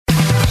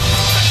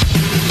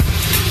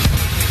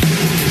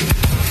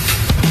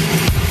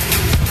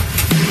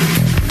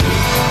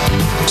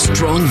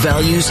Strong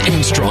values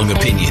and strong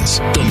opinions.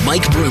 The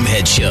Mike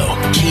Broomhead Show.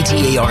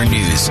 KTAR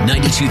News,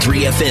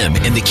 92.3 FM,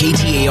 and the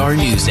KTAR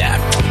News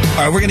app. All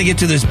right, we're going to get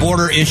to this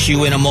border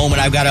issue in a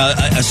moment. I've got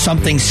a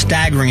something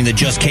staggering that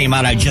just came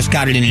out. I just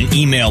got it in an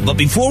email. But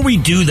before we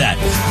do that,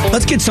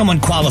 let's get someone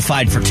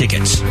qualified for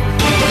tickets. The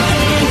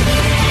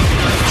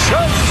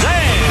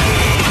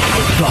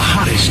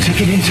hottest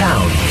ticket in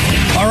town.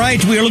 All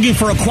right, we are looking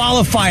for a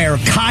qualifier.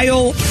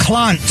 Kyle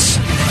Klontz.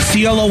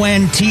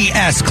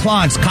 C-L-O-N-T-S,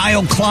 Klontz.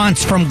 Kyle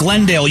Klontz from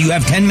Glendale. You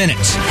have 10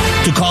 minutes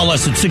to call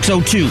us at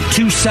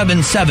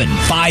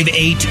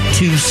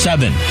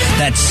 602-277-5827.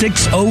 That's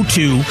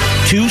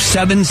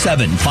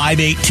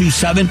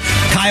 602-277-5827.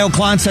 Kyle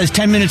Klontz has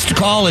 10 minutes to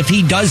call. If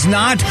he does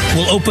not,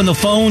 we'll open the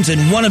phones,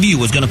 and one of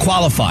you is going to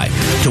qualify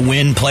to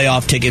win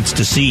playoff tickets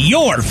to see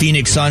your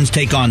Phoenix Suns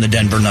take on the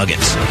Denver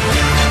Nuggets.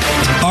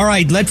 All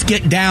right, let's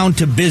get down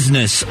to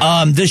business.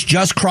 This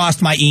just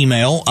crossed my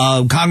email.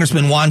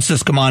 Congressman Juan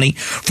Ciscomani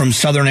from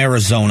Southern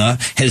Arizona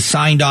has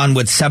signed on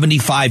with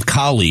 75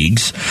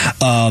 colleagues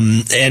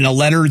in a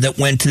letter that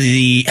went to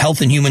the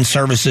Health and Human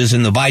Services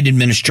in the Biden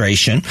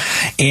administration,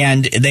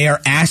 and they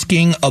are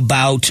asking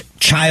about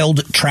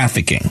child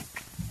trafficking.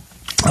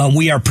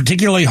 We are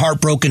particularly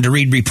heartbroken to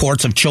read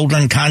reports of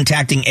children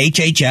contacting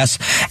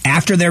HHS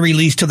after they're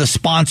released to the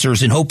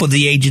sponsors in hope of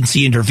the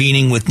agency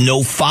intervening with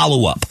no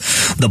follow-up.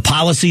 The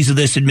policies of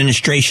this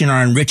administration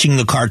are enriching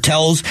the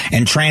cartels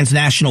and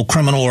transnational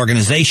criminal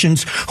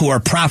organizations who are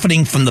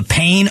profiting from the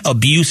pain,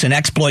 abuse, and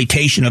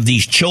exploitation of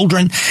these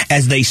children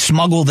as they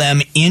smuggle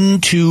them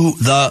into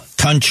the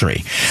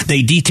country.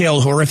 They detail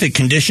horrific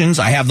conditions.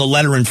 I have the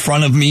letter in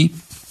front of me.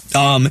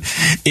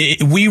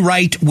 We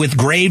write with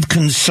grave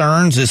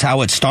concerns is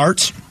how it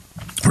starts.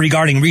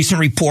 Regarding recent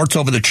reports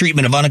over the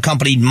treatment of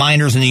unaccompanied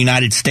minors in the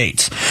United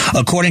States.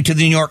 According to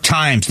the New York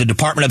Times, the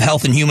Department of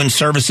Health and Human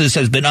Services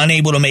has been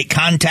unable to make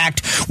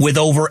contact with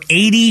over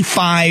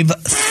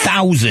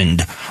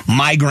 85,000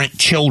 migrant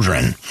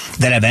children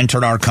that have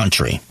entered our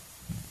country.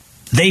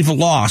 They've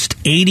lost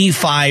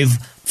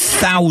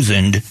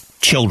 85,000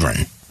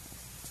 children.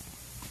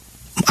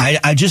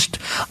 I just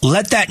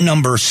let that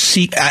number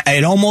see.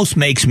 It almost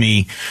brings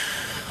me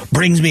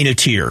to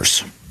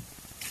tears.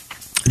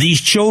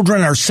 These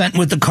children are sent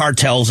with the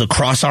cartels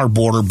across our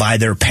border by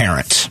their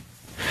parents.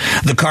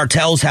 The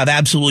cartels have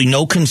absolutely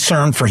no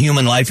concern for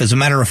human life. As a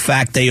matter of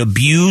fact, they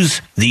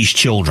abuse these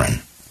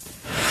children.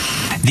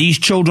 These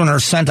children are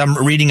sent, I'm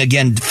reading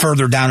again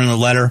further down in the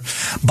letter,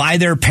 by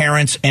their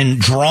parents and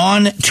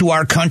drawn to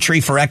our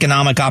country for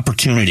economic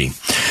opportunity.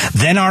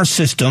 Then our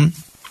system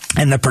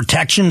and the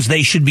protections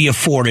they should be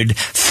afforded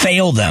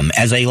fail them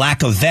as a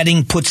lack of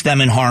vetting puts them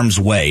in harm's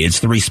way. It's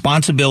the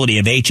responsibility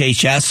of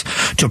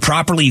HHS to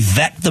properly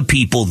vet the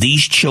people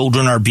these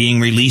children are being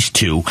released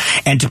to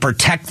and to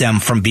protect them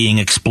from being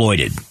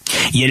exploited.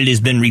 Yet it has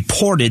been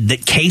reported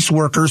that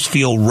caseworkers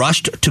feel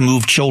rushed to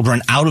move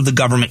children out of the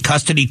government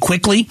custody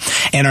quickly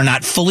and are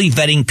not fully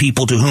vetting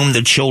people to whom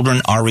the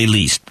children are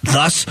released,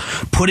 thus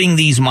putting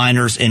these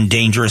minors in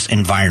dangerous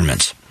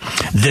environments.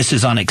 This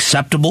is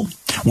unacceptable.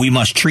 We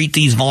must treat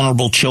these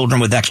vulnerable children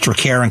with extra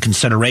care and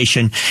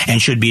consideration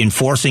and should be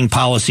enforcing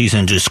policies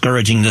and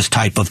discouraging this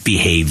type of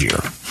behavior.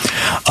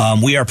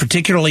 We are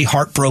particularly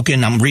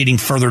heartbroken, I'm reading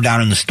further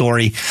down in the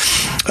story,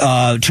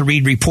 to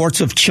read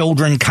reports of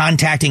children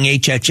contacting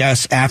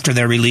HHS after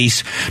their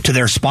release to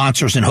their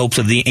sponsors in hopes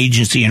of the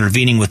agency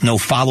intervening with no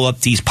follow-up.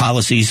 These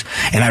policies,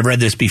 and I've read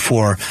this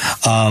before,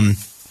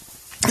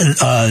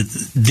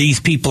 these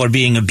people are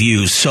being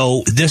abused.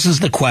 So this is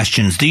the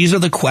questions. These are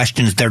the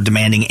questions they're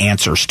demanding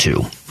answers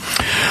to.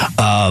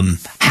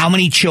 How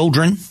many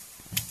children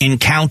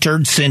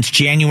encountered since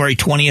January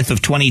 20th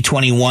of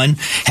 2021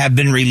 have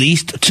been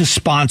released to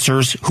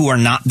sponsors who are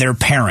not their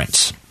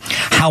parents?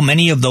 How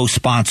many of those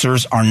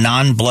sponsors are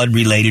non-blood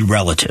related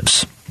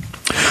relatives?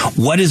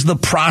 What is the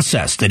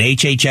process that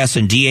HHS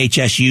and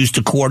DHS use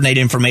to coordinate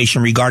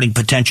information regarding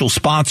potential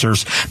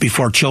sponsors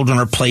before children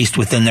are placed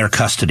within their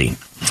custody?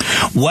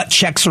 What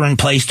checks are in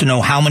place to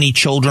know how many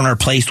children are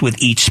placed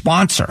with each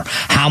sponsor?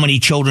 How many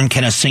children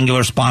can a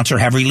singular sponsor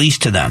have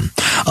released to them?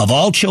 Of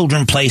all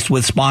children placed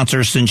with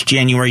sponsors since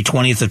January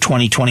 20th of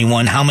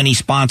 2021, how many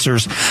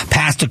sponsors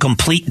passed a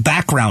complete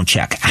background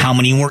check? How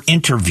many were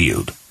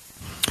interviewed?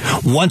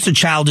 Once a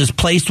child is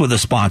placed with a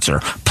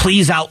sponsor,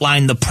 please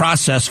outline the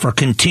process for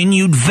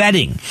continued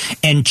vetting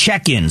and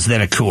check-ins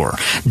that occur.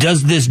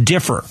 Does this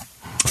differ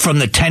from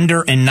the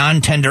tender and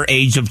non-tender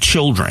age of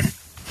children?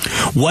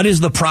 What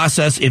is the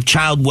process if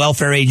child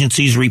welfare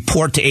agencies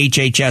report to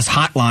HHS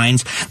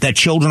hotlines that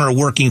children are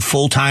working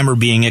full-time or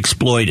being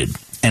exploited?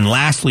 And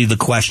lastly, the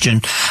question,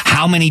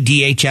 how many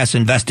DHS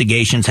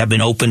investigations have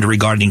been opened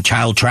regarding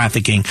child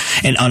trafficking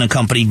and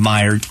unaccompanied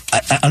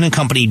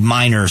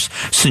minors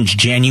since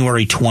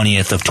January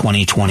 20th of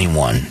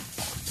 2021?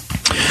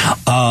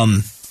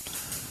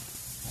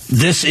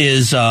 This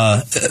is,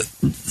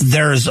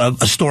 there's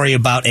a story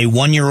about a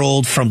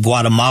 1-year-old from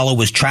Guatemala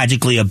was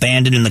tragically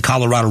abandoned in the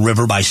Colorado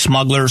River by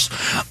smugglers.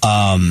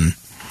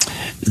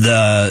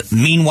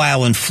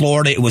 Meanwhile, in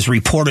Florida, it was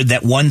reported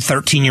that one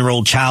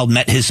 13-year-old child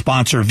met his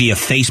sponsor via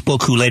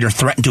Facebook, who later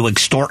threatened to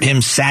extort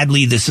him.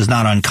 Sadly, this is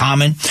not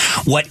uncommon.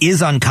 What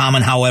is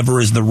uncommon, however,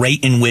 is the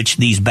rate in which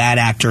these bad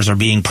actors are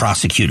being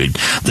prosecuted.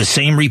 The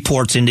same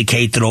reports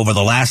indicate that over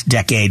the last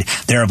decade,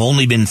 there have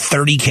only been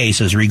 30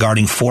 cases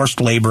regarding forced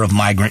labor of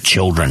migrant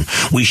children.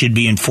 We should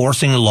be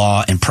enforcing the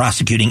law and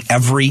prosecuting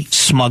every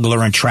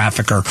smuggler and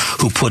trafficker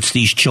who puts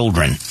these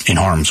children in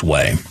harm's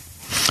way.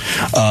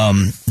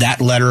 That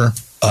letter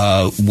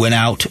went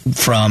out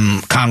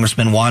from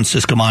Congressman Juan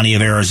Ciscomani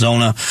of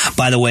Arizona.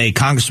 By the way,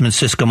 Congressman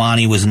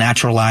Ciscomani was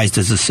naturalized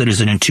as a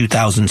citizen in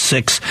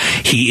 2006.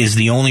 He is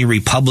the only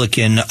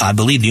Republican, I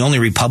believe the only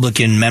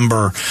Republican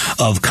member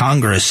of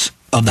Congress,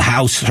 of the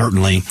House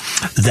certainly,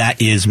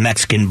 that is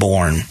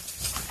Mexican-born.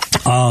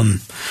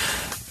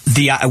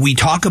 We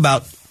talk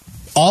about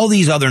all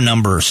these other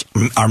numbers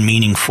are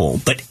meaningful,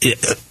 but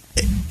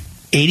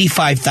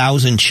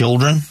 85,000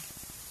 children,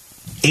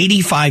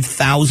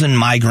 85,000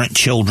 migrant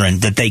children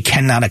that they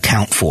cannot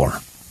account for.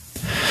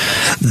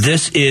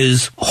 This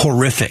is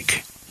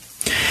horrific.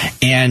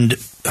 And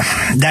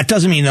that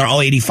doesn't mean that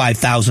all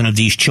 85,000 of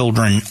these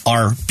children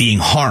are being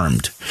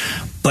harmed.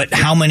 But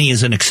how many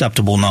is an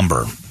acceptable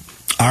number?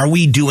 Are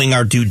we doing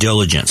our due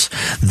diligence?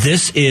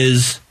 This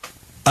is,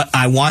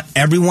 I want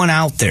everyone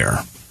out there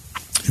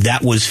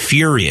that was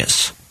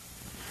furious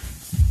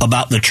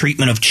about the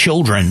treatment of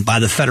children by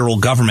the federal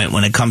government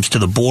when it comes to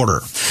the border,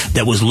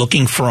 that was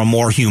looking for a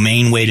more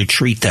humane way to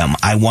treat them.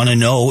 I want to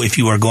know if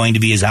you are going to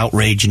be as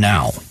outraged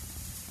now.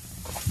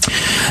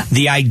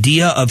 The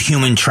idea of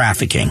human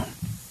trafficking,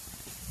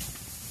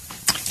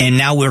 and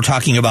now we're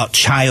talking about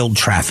child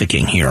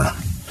trafficking here,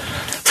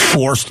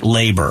 forced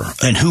labor,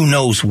 and who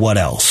knows what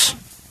else.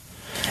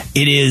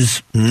 It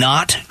is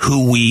not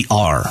who we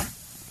are.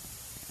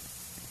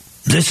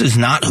 This is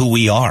not who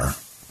we are.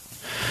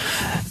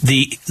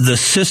 The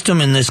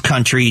system in this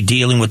country,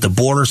 dealing with the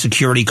border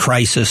security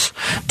crisis,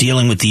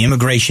 dealing with the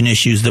immigration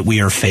issues that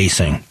we are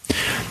facing,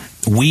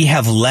 we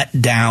have let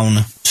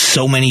down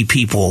so many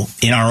people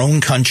in our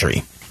own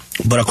country,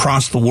 but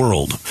across the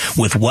world,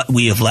 with what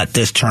we have let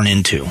this turn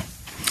into.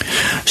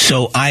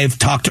 So I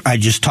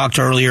just talked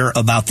earlier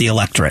about the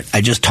electorate. I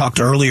just talked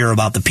earlier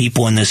about the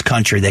people in this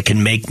country that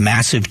can make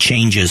massive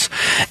changes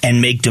and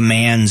make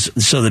demands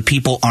so that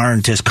people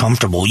aren't as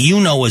comfortable. You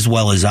know as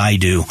well as I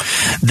do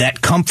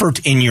that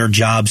comfort in your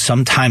job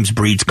sometimes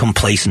breeds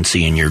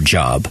complacency in your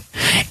job.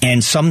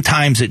 And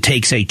sometimes it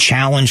takes a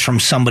challenge from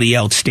somebody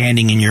else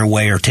standing in your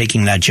way or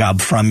taking that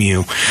job from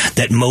you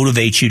that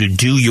motivates you to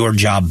do your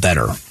job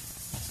better.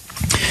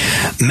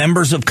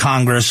 Members of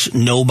Congress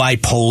know by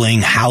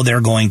polling how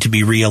they're going to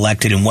be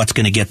reelected and what's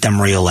going to get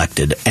them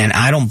reelected. And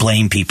I don't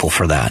blame people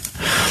for that.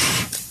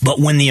 But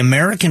when the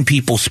American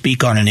people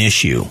speak on an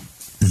issue,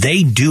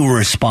 they do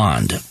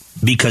respond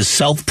because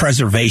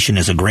self-preservation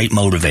is a great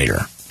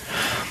motivator.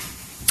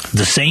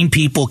 The same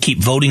people keep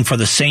voting for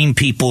the same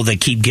people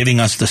that keep giving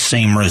us the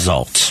same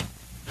results.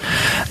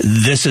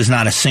 This is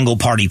not a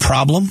single-party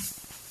problem.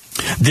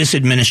 This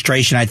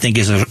administration, I think,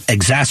 has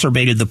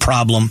exacerbated the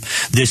problem.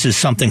 This is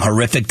something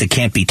horrific that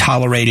can't be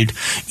tolerated.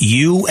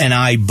 You and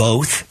I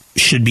both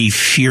should be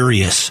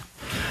furious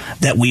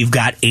that we've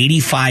got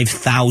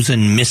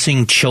 85,000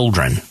 missing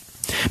children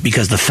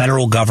because the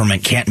federal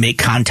government can't make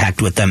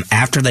contact with them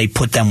after they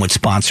put them with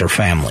sponsor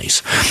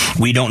families.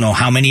 We don't know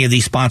how many of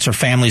these sponsor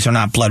families are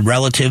not blood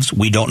relatives.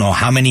 We don't know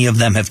how many of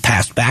them have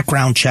passed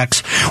background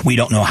checks. We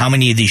don't know how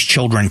many of these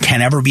children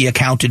can ever be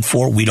accounted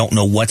for. We don't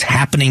know what's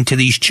happening to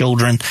these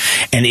children.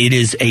 And it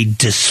is a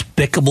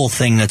despicable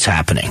thing that's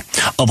happening.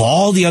 Of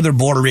all the other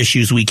border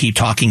issues we keep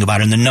talking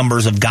about and the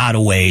numbers of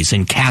gotaways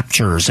and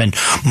captures and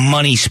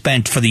money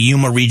spent for the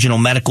Yuma Regional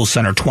Medical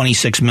Center,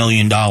 $26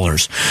 million,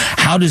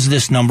 how does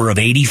this number of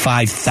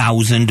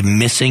 85,000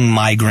 missing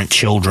migrant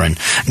children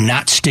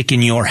not stick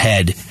in your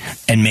head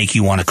and make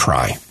you want to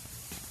cry?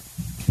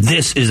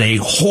 This is a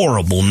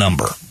horrible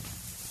number.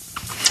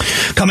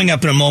 Coming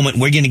up in a moment,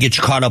 we're going to get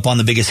you caught up on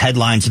the biggest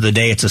headlines of the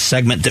day. It's a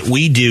segment that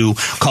we do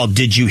called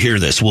Did You Hear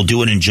This? We'll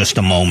do it in just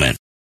a moment.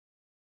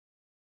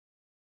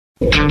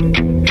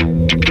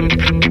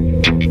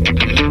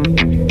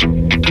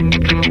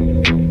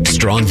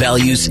 Strong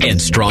values and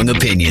strong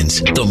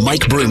opinions. The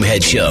Mike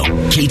Broomhead Show.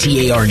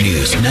 KTAR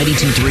News,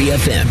 92.3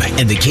 FM,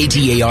 and the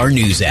KTAR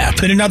News app.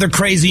 Been another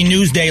crazy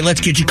news day. Let's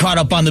get you caught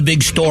up on the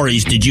big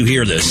stories. Did you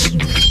hear this?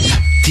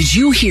 Did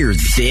you hear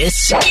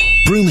this?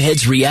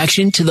 Broomhead's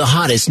reaction to the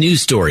hottest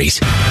news stories.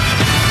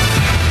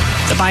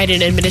 The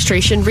Biden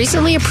administration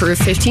recently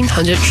approved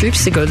 1,500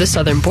 troops to go to the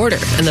southern border,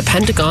 and the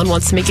Pentagon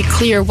wants to make it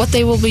clear what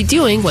they will be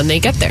doing when they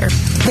get there.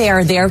 They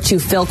are there to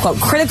fill, quote,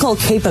 critical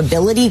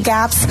capability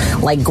gaps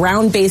like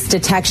ground-based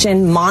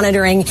detection,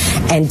 monitoring,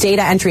 and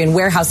data entry and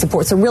warehouse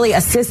support. So really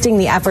assisting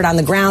the effort on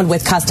the ground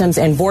with customs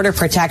and border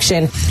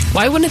protection.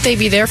 Why wouldn't they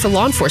be there for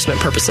law enforcement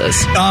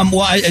purposes?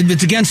 Well,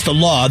 it's against the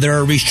law. There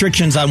are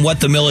restrictions on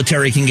what the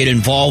military can get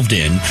involved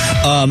in,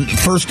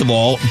 first of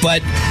all.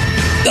 But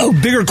the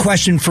bigger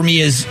question for me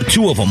is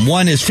two of them.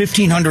 One, is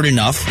 1,500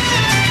 enough?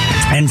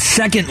 And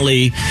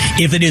secondly,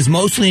 if it is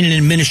mostly in an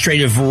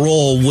administrative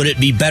role, would it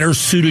be better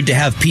suited to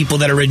have people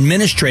that are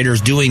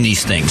administrators doing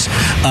these things?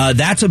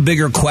 That's a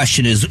bigger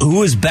question, is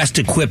who is best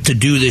equipped to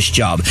do this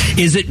job?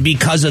 Is it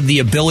because of the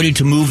ability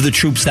to move the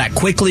troops that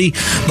quickly?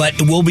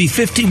 But will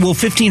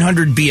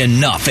 1,500 be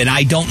enough? And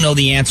I don't know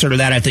the answer to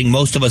that. I think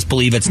most of us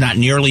believe it's not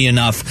nearly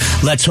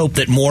enough. Let's hope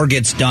that more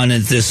gets done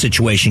as this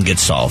situation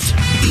gets solved.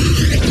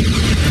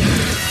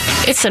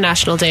 It's the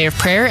National Day of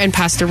Prayer, and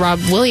Pastor Rob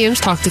Williams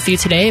talked with you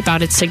today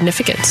about its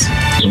significance.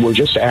 We're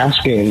just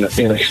asking,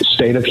 in a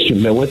state of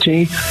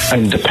humility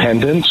and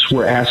dependence,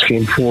 we're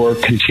asking for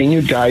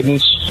continued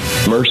guidance,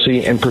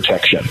 mercy, and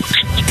protection.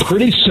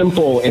 Pretty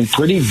simple and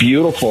pretty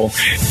beautiful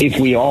if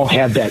we all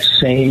had that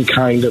same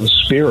kind of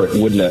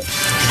spirit, wouldn't it?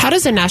 How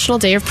does the National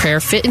Day of Prayer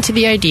fit into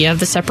the idea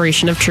of the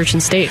separation of church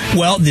and state?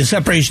 Well, the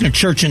separation of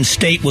church and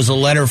state was a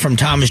letter from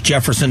Thomas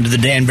Jefferson to the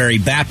Danbury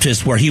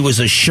Baptists, where he was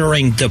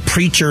assuring the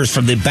preachers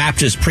from the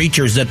Baptist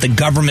preachers that the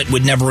government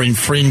would never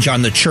infringe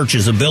on the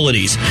church's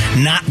abilities,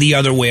 not the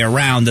other way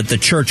around, that the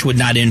church would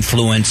not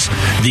influence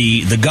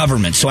the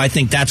government. So I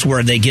think that's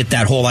where they get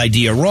that whole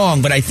idea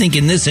wrong. But I think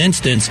in this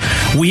instance,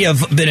 we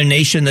have been a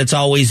nation that's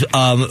always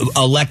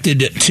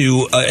elected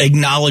to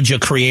acknowledge a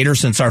creator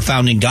since our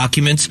founding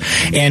documents.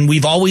 And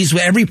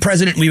every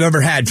president we've ever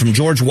had, from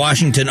George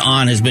Washington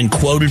on, has been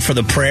quoted for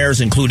the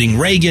prayers, including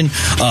Reagan,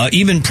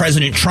 even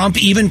President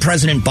Trump, even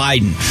President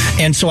Biden.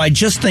 And so I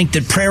just think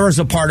that prayer is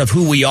a part of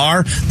who we are.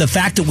 The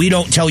fact that we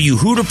don't tell you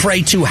who to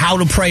pray to, how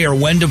to pray, or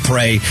when to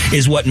pray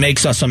is what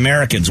makes us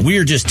Americans.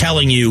 We're just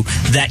telling you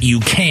that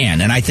you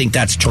can, and I think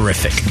that's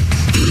terrific.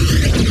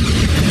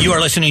 You are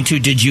listening to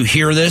Did You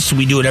Hear This?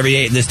 We do it every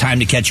day at this time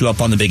to catch you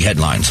up on the big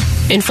headlines.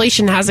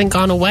 Inflation hasn't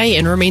gone away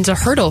and remains a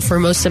hurdle for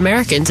most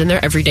Americans in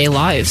their everyday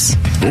lives.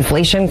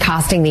 Inflation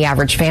costing the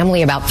average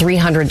family about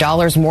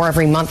 $300 more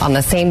every month on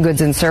the same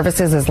goods and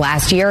services as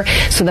last year.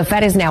 So the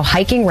Fed is now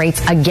hiking rates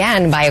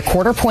again by a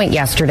quarter point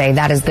yesterday.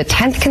 That is the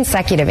 10th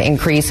consecutive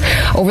increase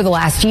over the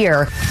last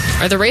year.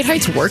 Are the rate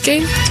hikes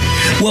working?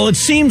 Well, it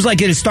seems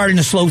like it is starting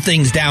to slow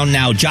things down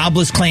now.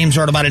 Jobless claims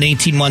are at about an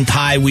 18-month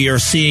high. We are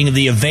seeing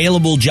the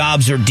available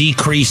jobs are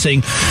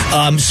decreasing.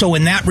 So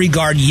in that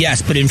regard,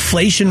 yes, but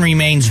inflation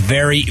remains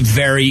very,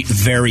 very,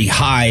 very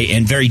high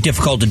and very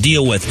difficult to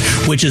deal with,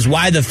 which is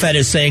why the Fed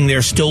is saying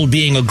they're still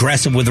being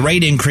aggressive with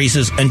rate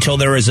increases until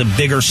there is a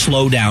bigger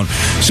slowdown.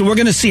 So we're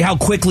going to see how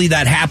quickly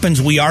that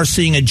happens. We are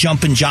seeing a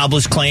jump in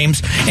jobless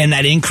claims, and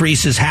that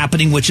increase is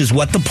happening, which is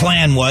what the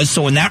plan was.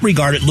 So in that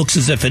regard, it looks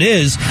as if it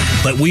is,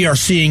 but we are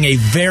seeing a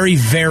very,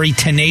 very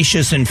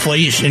tenacious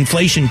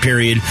inflation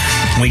period.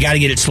 We got to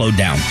get it slowed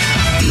down.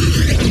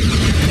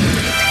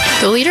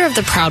 The leader of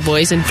the Proud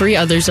Boys and 3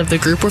 others of the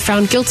group were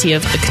found guilty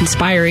of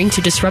conspiring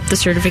to disrupt the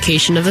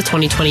certification of the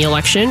 2020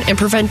 election and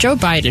prevent Joe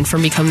Biden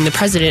from becoming the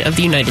president of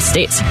the United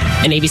States.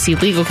 An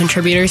ABC legal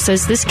contributor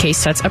says this case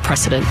sets a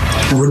precedent.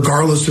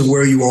 Regardless of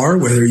where you are,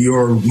 whether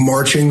you're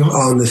marching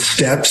on the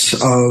steps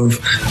of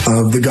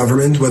the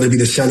government, whether it be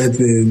the Senate,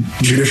 the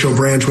judicial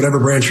branch, whatever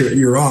branch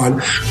you're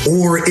on,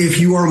 or if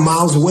you are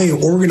miles away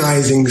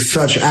organizing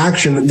such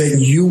action, that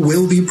you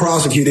will be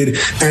prosecuted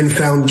and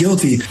found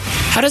guilty.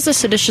 How does the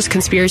seditious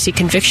conspiracy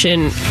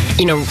conviction,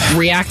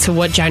 react to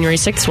what January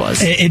 6th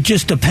was? It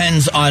just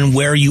depends on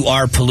where you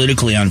are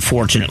politically,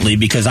 unfortunately,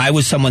 because I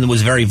was someone that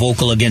was very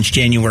vocal against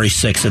January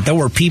 6th, that there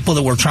were people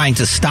that were trying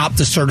to stop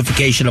the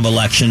certification of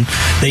election.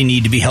 They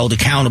need to be held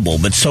accountable.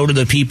 But so do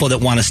the people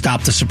that want to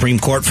stop the Supreme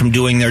Court from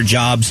doing their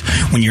jobs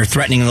when you're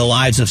threatening the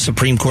lives of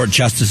Supreme Court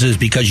justices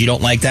because you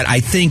don't like that.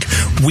 I think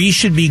we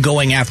should be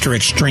going after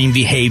extreme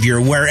behavior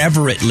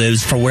wherever it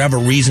lives, for whatever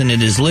reason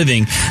it is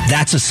living.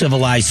 That's a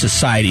civilized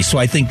society. So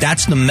I think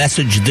that's the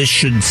message this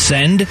should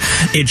send.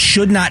 It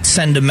should not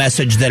send a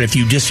message that if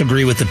you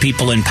disagree with the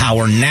people in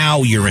power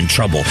now, you're in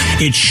trouble.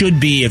 It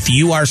should be if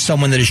you are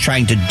someone that is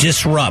trying to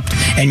disrupt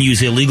and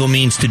use illegal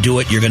means to do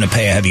it, you're going to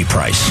pay a heavy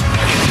price.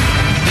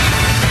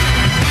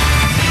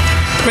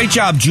 Great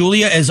job,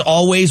 Julia. As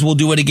always, we'll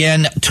do it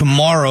again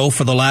tomorrow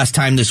for the last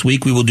time this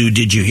week. We will do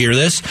Did You Hear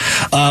This?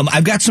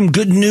 I've got some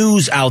good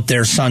news out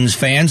there, Suns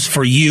fans,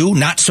 for you.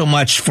 Not so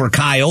much for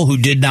Kyle, who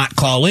did not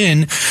call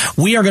in.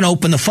 We are going to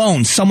open the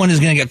phone. Someone is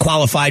going to get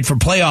qualified for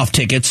playoff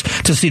tickets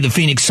to see the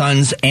Phoenix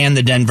Suns and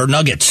the Denver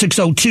Nuggets.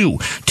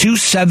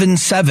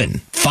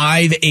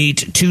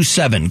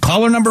 602-277-5827.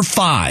 Caller number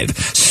 5,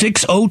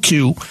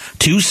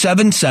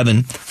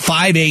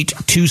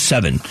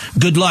 602-277-5827.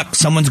 Good luck.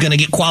 Someone's going to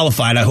get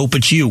qualified. I hope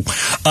it's you.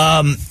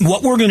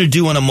 What we're going to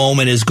do in a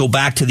moment is go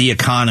back to the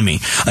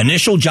economy.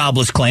 Initial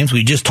jobless claims,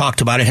 we just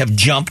talked about it, have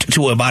jumped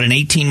to about an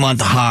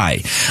 18-month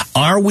high.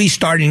 Are we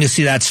starting to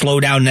see that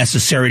slowdown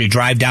necessary to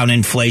drive down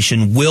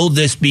inflation? Will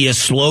this be a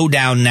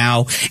slowdown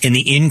now in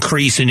the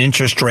increase in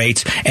interest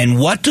rates? And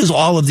what does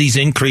all of these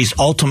increase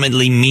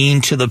ultimately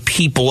mean to the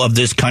people of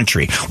this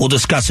country? We'll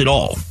discuss it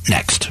all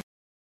next.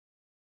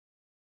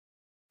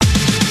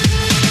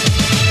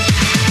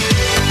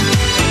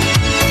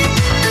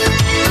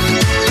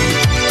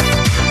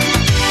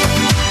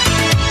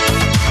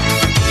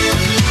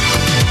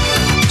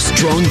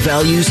 Strong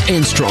values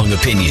and strong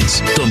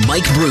opinions. The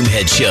Mike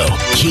Broomhead Show.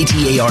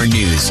 KTAR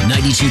News,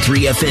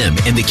 92.3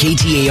 FM, and the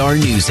KTAR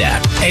News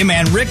app. Hey,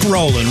 man, Rick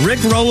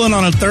Rowland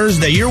on a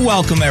Thursday. You're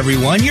welcome,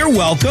 everyone. You're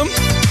welcome.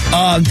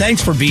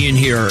 Thanks for being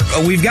here.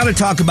 We've got to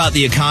talk about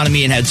the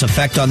economy and its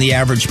effect on the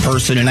average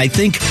person. And I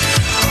think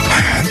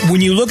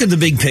when you look at the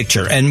big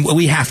picture, and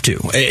we have to,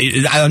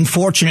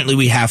 unfortunately,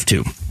 we have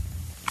to.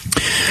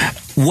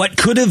 What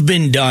could have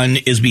been done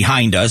is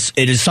behind us.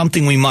 It is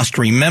something we must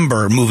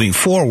remember moving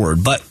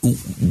forward. But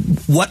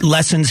what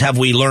lessons have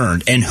we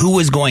learned, and who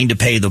is going to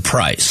pay the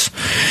price?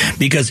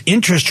 Because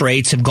interest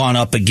rates have gone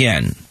up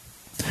again.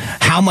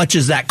 How much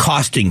is that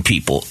costing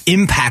people?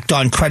 Impact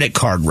on credit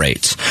card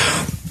rates.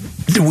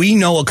 We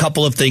know a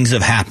couple of things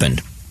have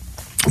happened.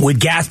 With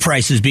gas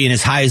prices being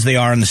as high as they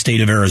are in the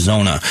state of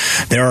Arizona,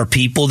 there are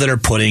people that are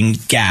putting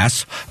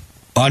gas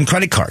on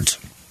credit cards.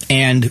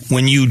 And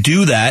when you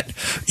do that,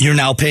 you're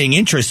now paying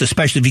interest,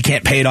 especially if you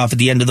can't pay it off at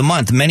the end of the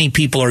month. Many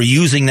people are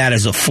using that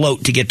as a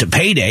float to get to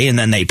payday, and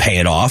then they pay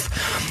it off.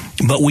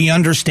 But we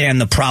understand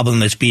the problem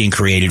that's being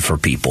created for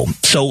people.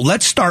 So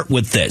let's start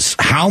with this.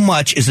 How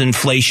much is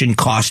inflation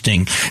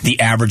costing the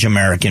average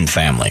American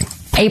family?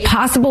 A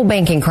possible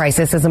banking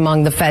crisis is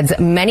among the Fed's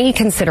many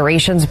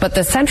considerations, but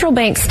the central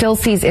bank still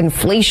sees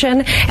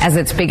inflation as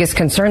its biggest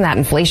concern. That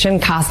inflation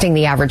costing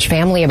the average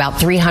family about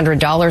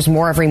 $300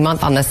 more every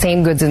month on the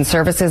same goods and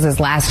services as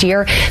last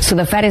year. So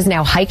the Fed is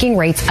now hiking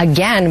rates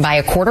again by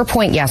a quarter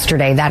point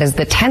yesterday. That is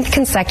the 10th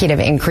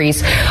consecutive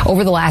increase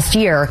over the last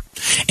year.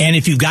 And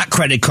if you've got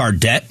credit card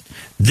debt,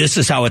 this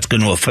is how it's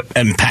going to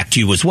impact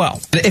you as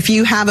well. If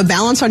you have a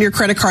balance on your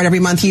credit card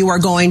every month, you are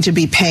going to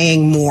be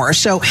paying more.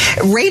 So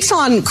rates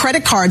on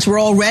credit cards were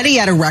already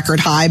at a record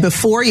high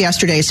before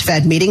yesterday's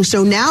Fed meeting.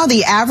 So now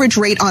the average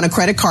rate on a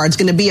credit card is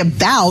going to be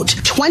about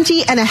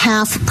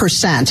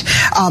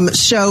 20.5%.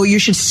 So you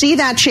should see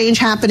that change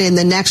happen in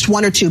the next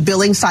 1 or 2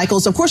 billing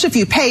cycles. Of course, if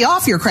you pay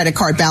off your credit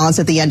card balance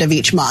at the end of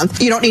each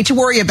month, you don't need to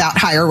worry about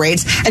higher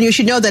rates. And you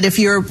should know that if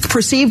you're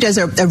perceived as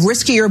a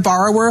riskier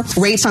borrower,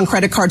 rates on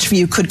credit cards for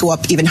you could go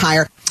up even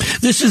higher.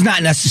 This is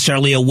not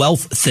necessarily a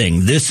wealth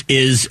thing. This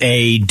is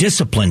a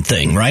discipline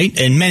thing, right?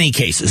 In many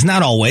cases,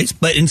 not always,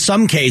 but in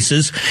some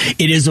cases,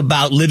 it is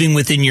about living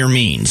within your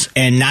means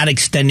and not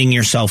extending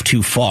yourself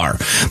too far.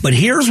 But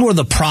here's where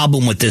the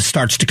problem with this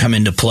starts to come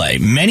into play.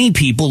 Many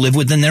people live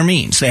within their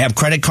means. They have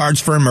credit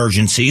cards for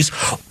emergencies,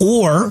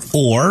 or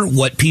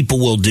what people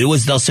will do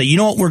is they'll say, you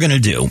know what we're going to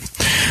do?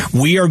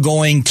 We are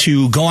going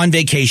to go on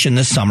vacation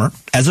this summer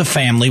as a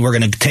family. We're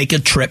going to take a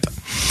trip.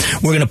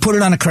 We're going to put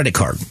it on a credit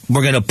card.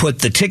 We're going to put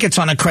the tickets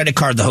on a credit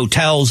card, the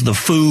hotels, the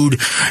food.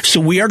 So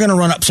we are going to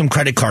run up some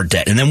credit card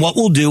debt. And then what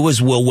we'll do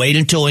is we'll wait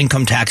until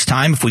income tax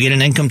time. If we get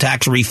an income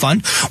tax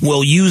refund,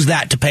 we'll use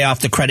that to pay off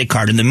the credit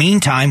card. In the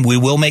meantime, we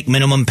will make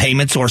minimum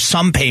payments or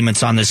some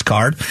payments on this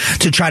card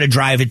to try to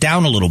drive it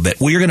down a little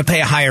bit. We are going to pay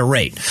a higher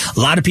rate. A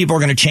lot of people are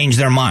going to change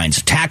their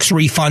minds. Tax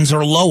refunds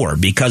are lower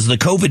because the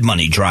COVID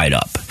money dried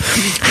up.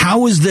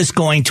 How is this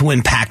going to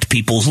impact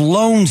people's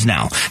loans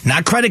now?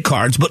 Not credit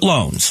cards, but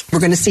loans. We're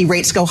going to see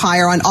rates go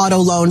higher on auto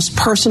loans,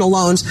 personal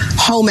loans,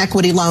 home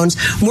equity loans.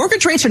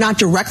 Mortgage rates are not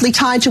directly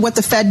tied to what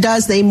the Fed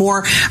does. They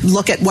more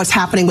look at what's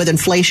happening with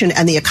inflation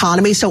and the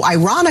economy. So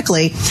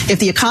ironically, if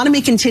the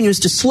economy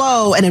continues to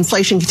slow and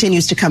inflation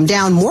continues to come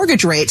down,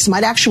 mortgage rates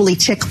might actually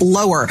tick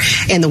lower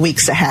in the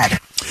weeks ahead.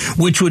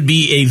 Which would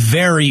be a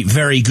very,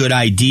 very good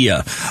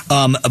idea.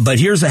 But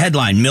here's the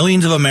headline.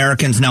 Millions of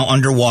Americans now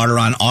underwater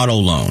on auto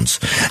loans.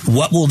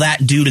 What will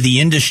that do to the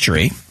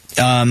industry?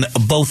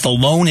 Both the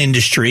loan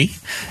industry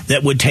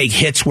that would take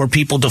hits where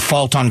people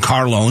default on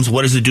car loans.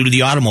 What does it do to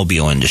the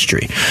automobile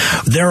industry?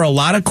 There are a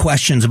lot of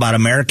questions about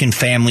American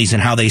families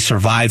and how they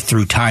survive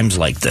through times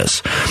like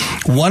this.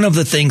 One of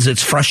the things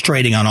that's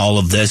frustrating on all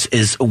of this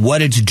is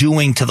what it's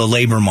doing to the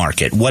labor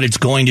market, what it's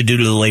going to do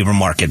to the labor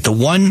market. The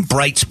one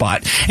bright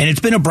spot, and it's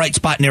been a bright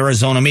spot in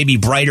Arizona, maybe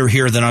brighter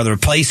here than other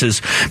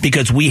places,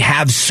 because we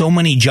have so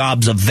many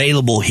jobs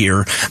available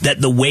here that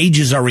the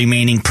wages are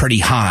remaining pretty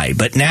high.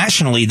 But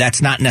nationally,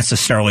 that's not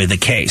necessarily the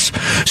case.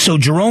 So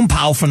Jerome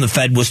Powell from the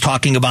Fed was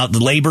talking about the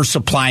labor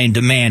supply and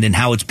demand and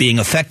how it's being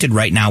affected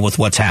right now with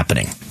what's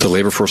happening. The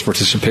labor force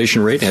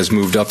participation rate has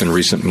moved up in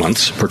recent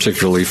months,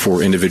 particularly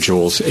for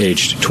individuals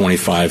aged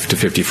 25 to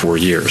 54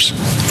 years.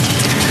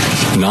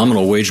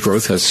 Nominal wage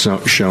growth has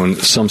shown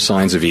some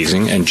signs of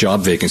easing, and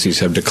job vacancies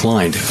have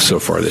declined so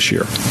far this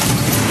year.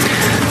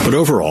 But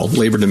overall,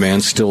 labor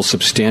demand still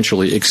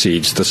substantially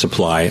exceeds the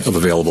supply of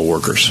available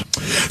workers.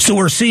 So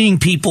we're seeing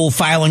people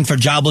filing for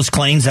jobless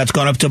claims. That's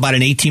gone up to about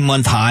an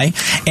 18-month high.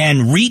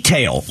 And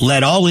retail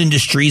led all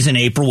industries in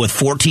April with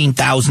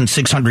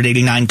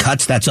 14,689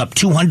 cuts. That's up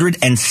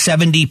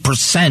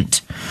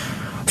 270%.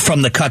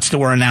 from the cuts that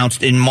were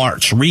announced in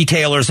March.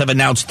 Retailers have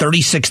announced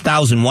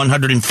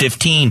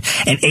 36,115,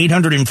 an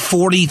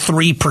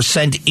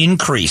 843%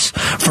 increase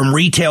from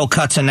retail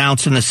cuts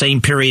announced in the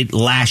same period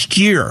last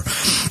year.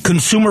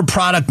 Consumer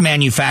product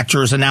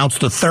manufacturers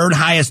announced the third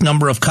highest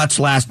number of cuts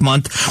last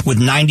month with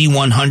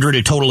 9,100,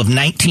 a total of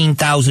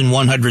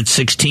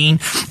 19,116.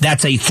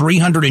 That's a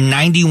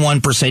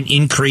 391%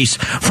 increase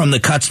from the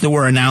cuts that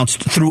were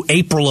announced through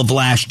April of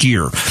last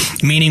year,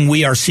 meaning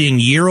we are seeing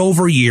year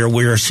over year,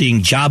 we are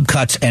seeing job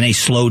cuts and a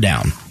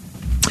slowdown.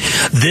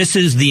 This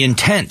is the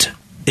intent,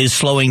 is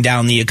slowing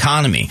down the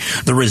economy.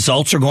 The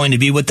results are going to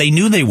be what they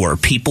knew they were.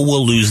 People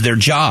will lose their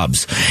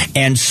jobs.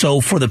 And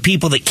so for the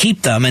people that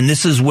keep them, and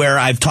this is where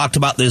I've talked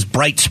about this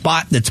bright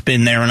spot that's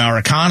been there in our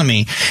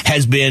economy,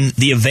 has been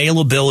the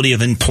availability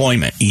of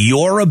employment.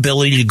 Your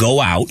ability to go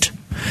out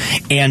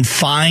and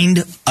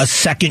find a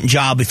second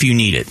job if you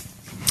need it.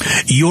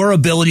 Your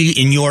ability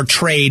in your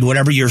trade,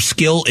 whatever your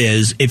skill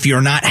is, if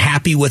you're not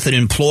happy with an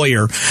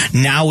employer,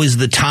 now is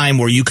the time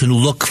where you can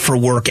look for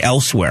work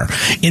elsewhere.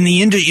 In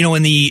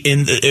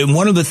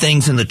one of the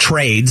things in the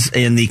trades,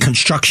 in the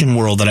construction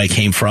world that I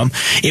came from,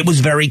 it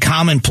was very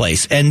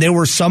commonplace. And there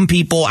were some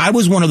people, I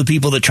was one of the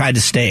people that tried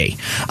to stay.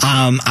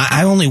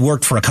 I only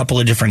worked for a couple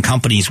of different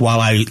companies while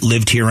I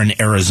lived here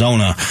in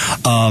Arizona.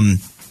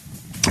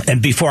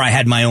 And before I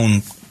had my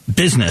own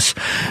business,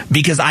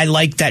 because I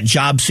like that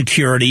job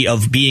security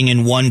of being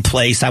in one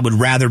place. I would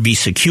rather be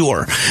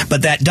secure.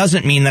 But that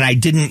doesn't mean that I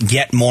didn't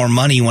get more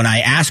money when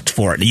I asked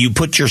for it. You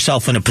put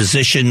yourself in a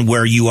position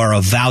where you are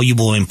a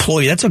valuable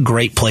employee. That's a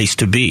great place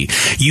to be.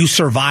 You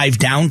survive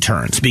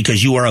downturns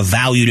because you are a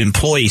valued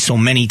employee. So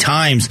many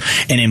times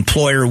an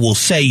employer will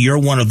say, you're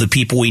one of the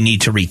people we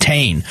need to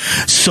retain.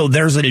 So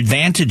there's an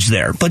advantage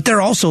there. But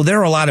there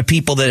are a lot of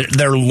people that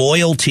their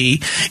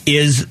loyalty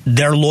is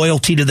their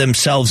loyalty to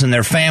themselves and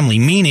their family,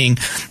 meaning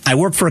I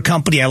work for a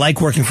company, I like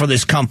working for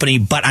this company,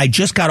 but I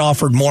just got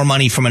offered more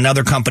money from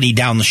another company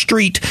down the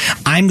street.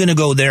 I'm going to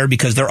go there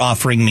because they're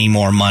offering me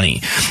more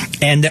money.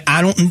 And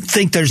I don't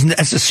think there's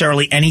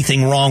necessarily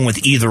anything wrong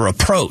with either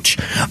approach.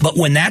 But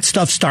when that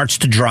stuff starts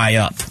to dry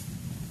up,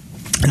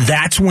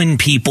 that's when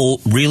people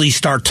really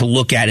start to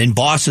look at, and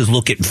bosses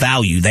look at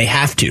value. They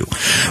have to.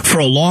 For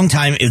a long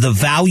time, the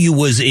value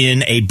was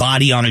in a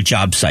body on a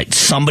job site,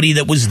 somebody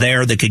that was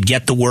there that could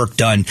get the work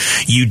done.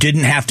 You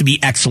didn't have to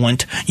be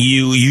excellent.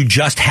 You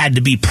just had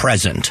to be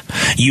present.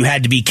 You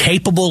had to be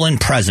capable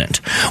and present.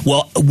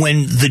 Well,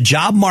 when the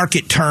job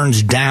market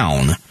turns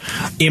down,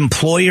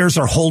 employers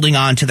are holding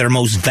on to their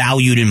most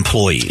valued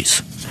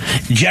employees.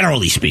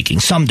 Generally speaking,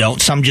 some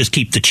don't. Some just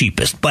keep the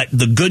cheapest. But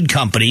the good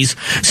companies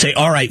say,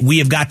 all right, we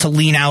have got to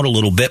lean out a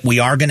little bit. We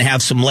are going to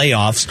have some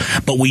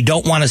layoffs, but we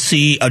don't want to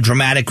see a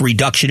dramatic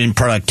reduction in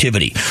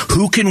productivity.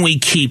 Who can we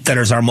keep that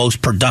is our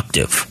most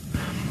productive?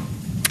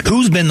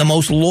 Who's been the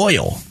most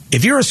loyal?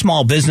 If you're a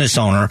small business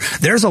owner,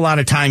 there's a lot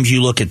of times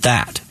you look at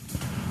that.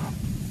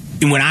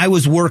 When I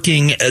was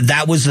working,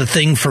 that was the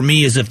thing for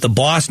me, is if the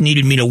boss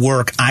needed me to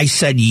work, I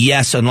said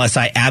yes unless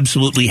I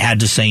absolutely had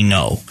to say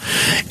no.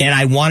 And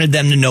I wanted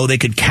them to know they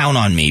could count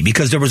on me,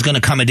 because there was going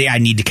to come a day I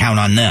need to count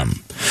on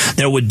them.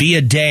 There would be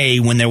a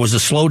day when there was a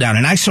slowdown.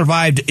 And I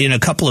survived in a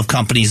couple of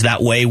companies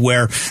that way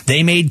where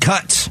they made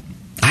cuts.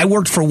 I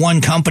worked for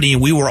one company,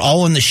 and we were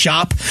all in the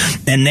shop,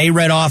 and they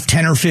read off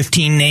 10 or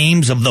 15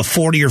 names of the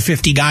 40 or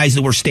 50 guys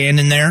that were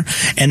standing there,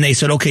 and they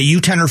said, okay,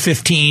 you 10 or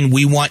 15,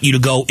 we want you to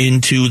go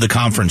into the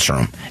conference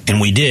room. And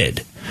we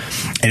did.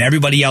 And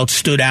everybody else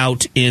stood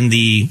out in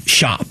the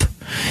shop.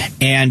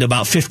 And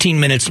about 15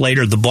 minutes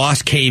later, the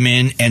boss came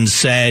in and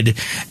said,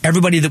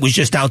 everybody that was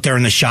just out there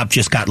in the shop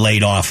just got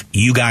laid off.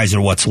 You guys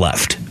are what's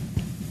left.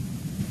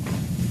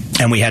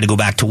 And we had to go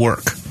back to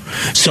work.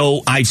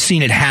 So I've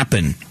seen it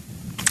happen.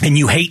 And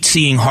you hate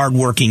seeing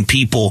hardworking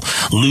people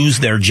lose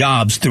their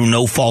jobs through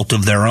no fault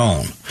of their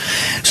own.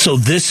 So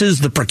this is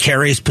the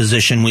precarious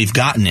position we've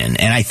gotten in.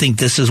 And I think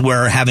this is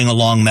where having a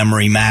long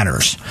memory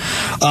matters.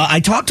 I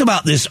talked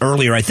about this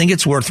earlier. I think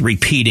it's worth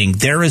repeating.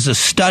 There is a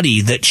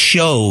study that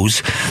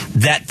shows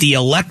that the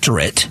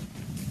electorate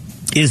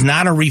is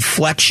not a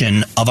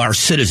reflection of our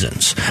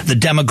citizens. The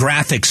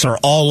demographics are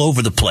all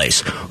over the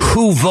place.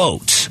 Who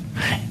votes?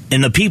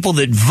 And the people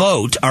that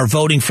vote are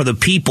voting for the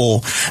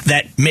people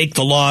that make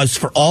the laws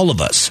for all of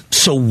us.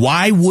 So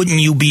why wouldn't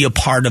you be a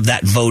part of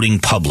that voting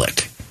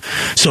public?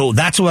 So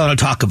that's what I want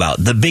to talk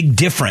about, the big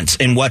difference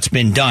in what's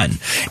been done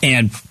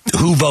and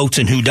who votes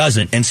and who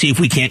doesn't, and see if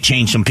we can't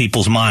change some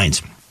people's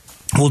minds.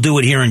 We'll do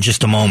it here in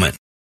just a moment.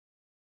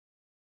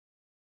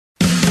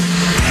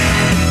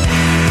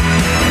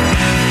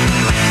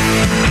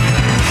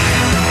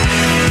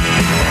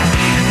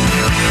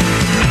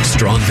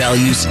 Strong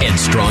values and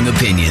strong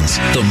opinions.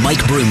 The Mike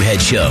Broomhead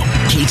Show.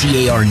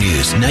 KTAR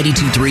News,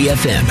 92.3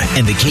 FM,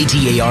 and the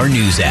KTAR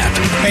News app.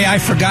 Hey, I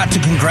forgot to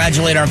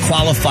congratulate our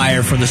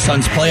qualifier for the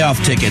Suns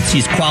playoff tickets.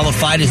 He's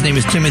qualified. His name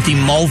is Timothy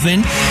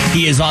Mulvin.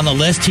 He is on the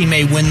list. He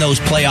may win those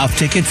playoff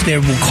tickets. They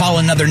will call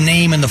another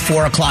name in the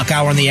 4 o'clock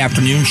hour in the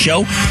afternoon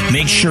show.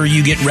 Make sure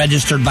you get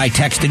registered by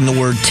texting the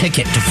word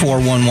ticket to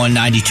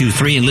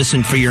 411-923 and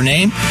listen for your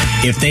name.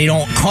 If they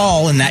don't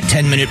call in that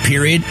 10-minute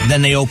period,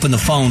 then they open the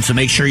phone, so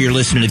make sure you're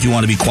listening if you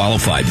want to be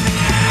qualified.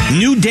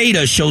 New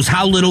data shows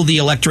how little the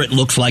electorate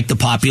looks like the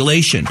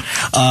population.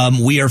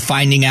 We are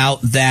finding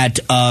out that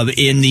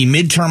in the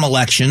midterm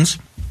elections,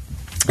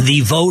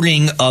 the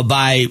voting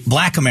by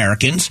black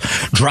Americans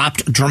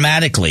dropped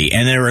dramatically,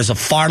 and there is a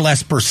far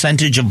less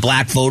percentage of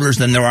black voters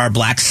than there are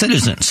black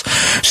citizens.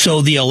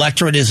 So the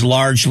electorate is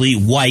largely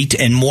white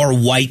and more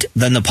white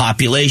than the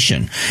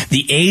population.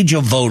 The age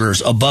of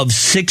voters above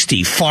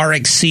 60 far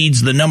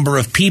exceeds the number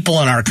of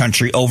people in our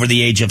country over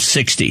the age of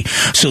 60.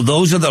 So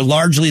those are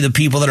largely the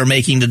people that are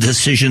making the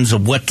decisions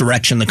of what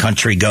direction the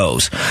country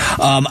goes.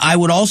 I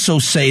would also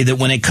say that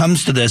when it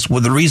comes to this,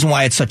 well, the reason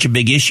why it's such a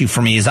big issue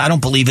for me is I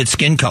don't believe it's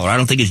skin color. I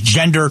don't think it's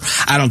gender.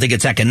 I don't think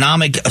it's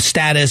economic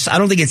status. I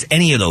don't think it's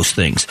any of those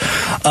things.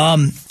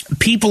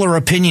 People are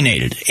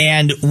opinionated,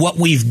 and what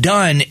we've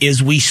done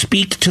is we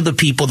speak to the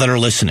people that are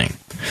listening.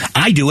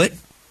 I do it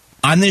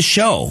on this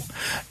show.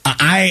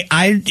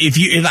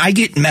 If I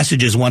get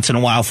messages once in a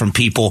while from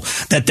people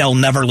that they'll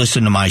never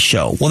listen to my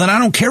show, well, then I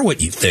don't care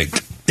what you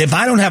think. If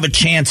I don't have a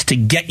chance to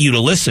get you to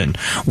listen,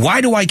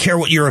 why do I care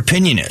what your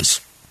opinion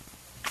is?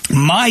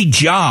 My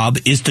job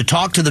is to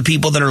talk to the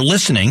people that are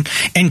listening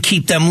and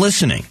keep them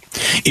listening.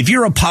 If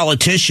you're a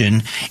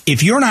politician,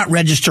 if you're not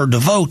registered to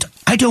vote,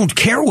 I don't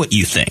care what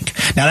you think.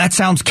 Now, that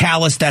sounds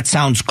callous, that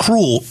sounds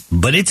cruel,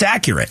 but it's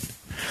accurate.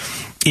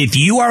 If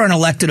you are an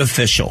elected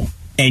official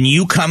and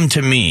you come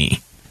to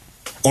me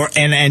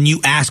and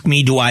you ask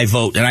me, do I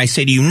vote? And I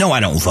say to you, no,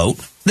 I don't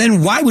vote.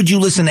 Then why would you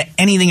listen to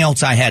anything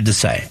else I had to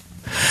say?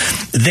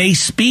 They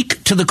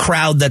speak to the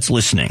crowd that's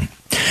listening.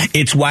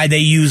 It's why they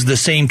use the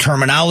same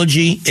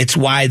terminology. It's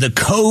why the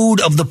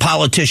code of the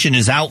politician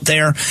is out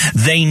there.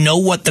 They know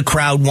what the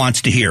crowd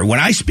wants to hear. When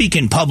I speak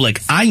in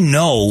public, I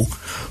know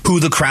who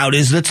the crowd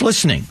is that's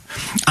listening.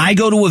 I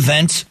go to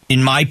events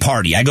in my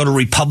party. I go to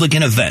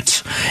Republican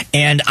events,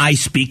 and I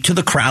speak to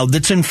the crowd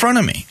that's in front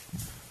of me.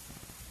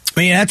 I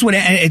mean, that's what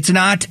it's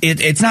not.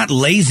 It's not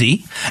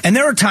lazy. And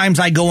there are times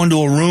I go into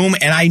a room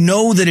and I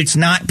know that it's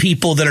not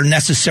people that are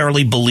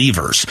necessarily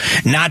believers,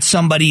 not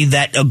somebody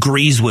that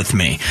agrees with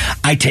me.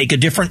 I take a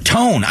different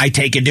tone. I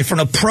take a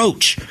different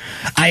approach.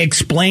 I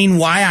explain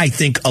why I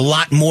think a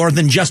lot more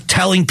than just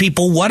telling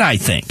people what I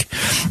think,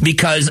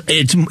 because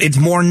it's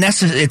more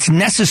it's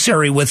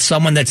necessary with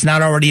someone that's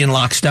not already in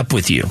lockstep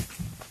with you.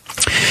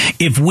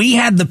 If we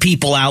had the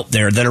people out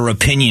there that are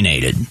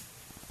opinionated,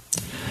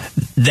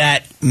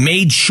 that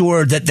made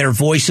sure that their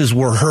voices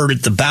were heard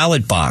at the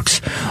ballot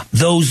box,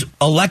 those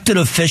elected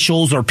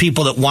officials or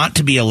people that want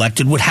to be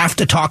elected would have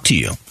to talk to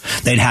you.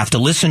 They'd have to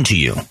listen to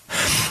you.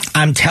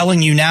 I'm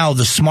telling you now,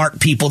 the smart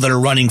people that are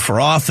running for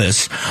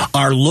office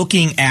are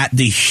looking at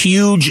the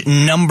huge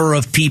number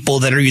of people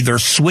that are either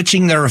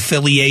switching their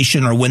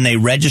affiliation or when they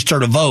register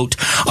to vote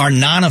are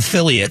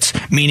non-affiliates,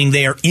 meaning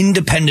they are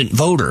independent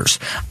voters.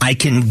 I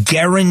can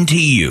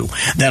guarantee you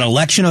that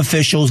election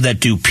officials that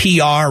do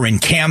PR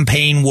and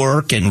campaign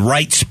work and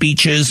write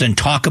speeches and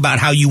talk about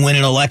how you win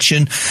an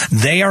election,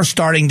 they are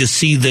starting to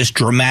see this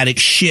dramatic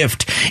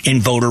shift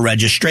in voter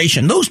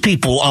registration. Those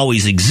people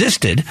always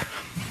existed.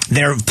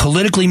 They're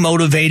politically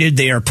motivated.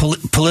 They are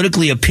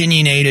politically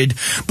opinionated,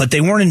 but they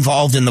weren't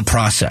involved in the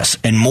process.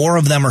 And more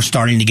of them are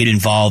starting to get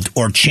involved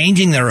or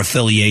changing their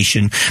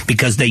affiliation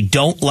because they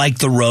don't like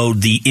the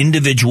road the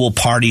individual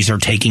parties are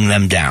taking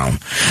them down.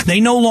 They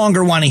no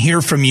longer want to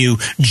hear from you.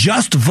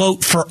 Just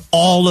vote for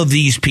all of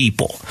these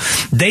people.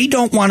 They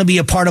don't want to be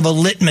a part of a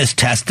litmus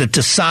test that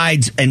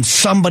decides and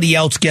somebody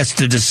else gets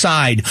to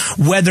decide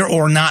whether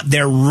or not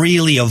they're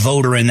really a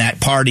voter in that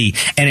party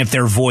and if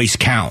their voice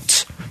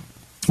counts.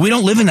 We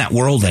don't live in that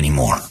world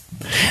anymore.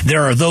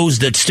 There are those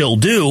that still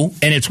do,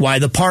 and it's why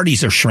the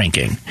parties are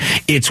shrinking.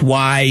 It's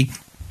why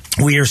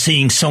we are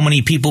seeing so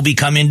many people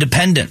become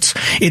independents.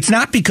 It's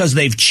not because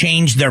they've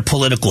changed their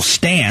political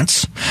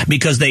stance,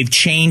 because they've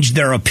changed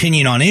their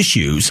opinion on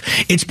issues.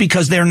 It's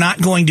because they're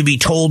not going to be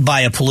told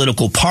by a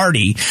political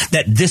party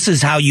that this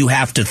is how you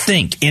have to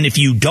think. And if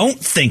you don't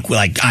think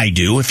like I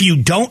do, if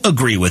you don't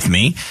agree with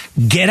me,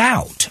 get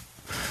out.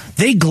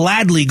 They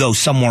gladly go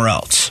somewhere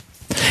else.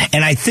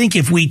 And I think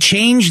if we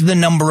change the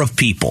number of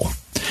people,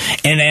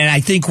 and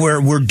I think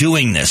we're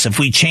doing this, if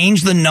we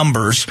change the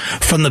numbers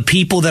from the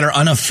people that are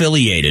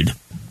unaffiliated,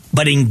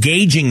 but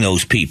engaging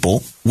those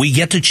people, we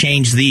get to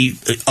change the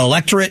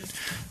electorate.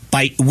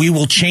 We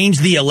will change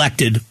the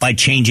elected by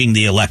changing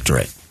the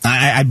electorate.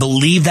 I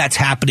believe that's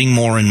happening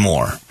more and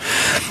more.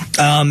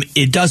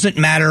 It doesn't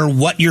matter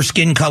what your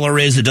skin color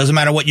is. It doesn't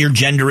matter what your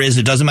gender is.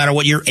 It doesn't matter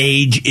what your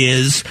age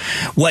is.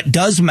 What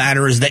does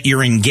matter is that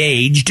you're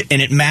engaged,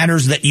 and it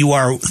matters that you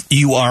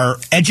are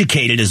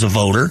educated as a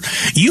voter.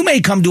 You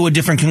may come to a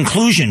different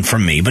conclusion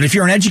from me, but if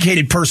you're an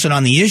educated person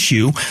on the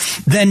issue,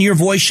 then your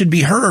voice should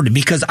be heard,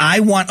 because I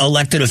want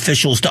elected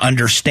officials to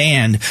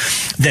understand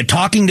that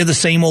talking to the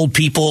same old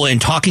people and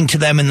talking to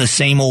them in the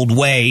same old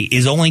way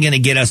is only going to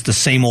get us the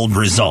same old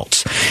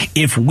results.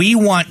 If we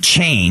want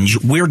change,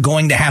 we're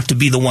going to have to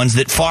be the ones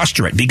that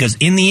foster it, because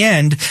in the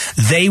end,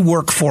 they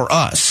work for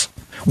us.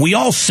 We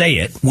all say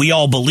it, we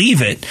all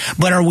believe it,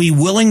 but are we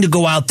willing to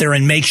go out there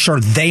and make sure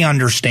they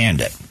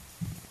understand it?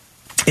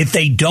 If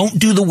they don't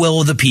do the will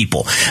of the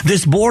people,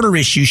 this border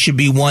issue should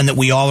be one that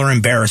we all are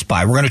embarrassed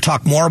by. We're going to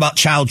talk more about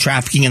child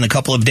trafficking in a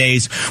couple of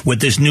days with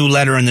this new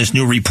letter and this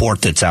new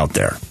report that's out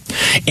there.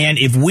 And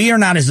if we are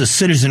not, as a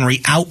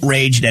citizenry,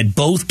 outraged at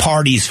both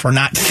parties for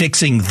not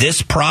fixing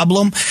this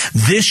problem,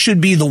 this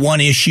should be the one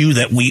issue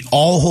that we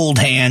all hold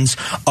hands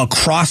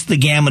across the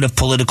gamut of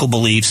political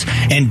beliefs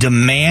and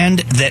demand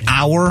that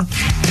our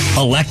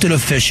elected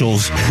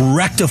officials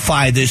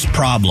rectify this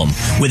problem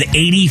with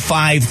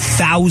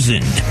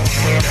 85,000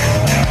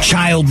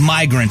 child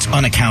migrants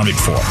unaccounted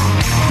for.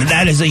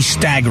 That is a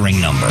staggering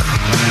number.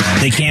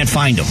 They can't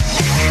find them.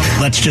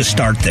 Let's just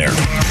start there.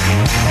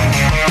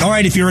 All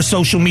right, if you're a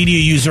social media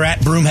user, at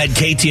Broomhead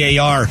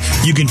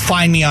KTAR, you can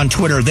find me on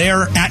Twitter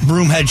there. At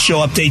Broomhead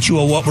Show, update you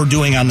on what we're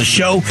doing on the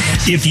show.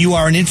 If you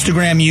are an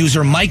Instagram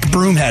user, Mike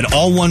Broomhead,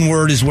 all one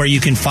word, is where you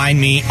can find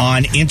me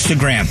on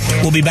Instagram.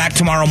 We'll be back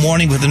tomorrow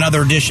morning with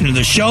another edition of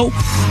the show.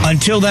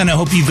 Until then, I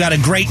hope you've got a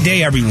great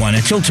day, everyone.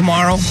 Until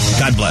tomorrow,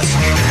 God bless.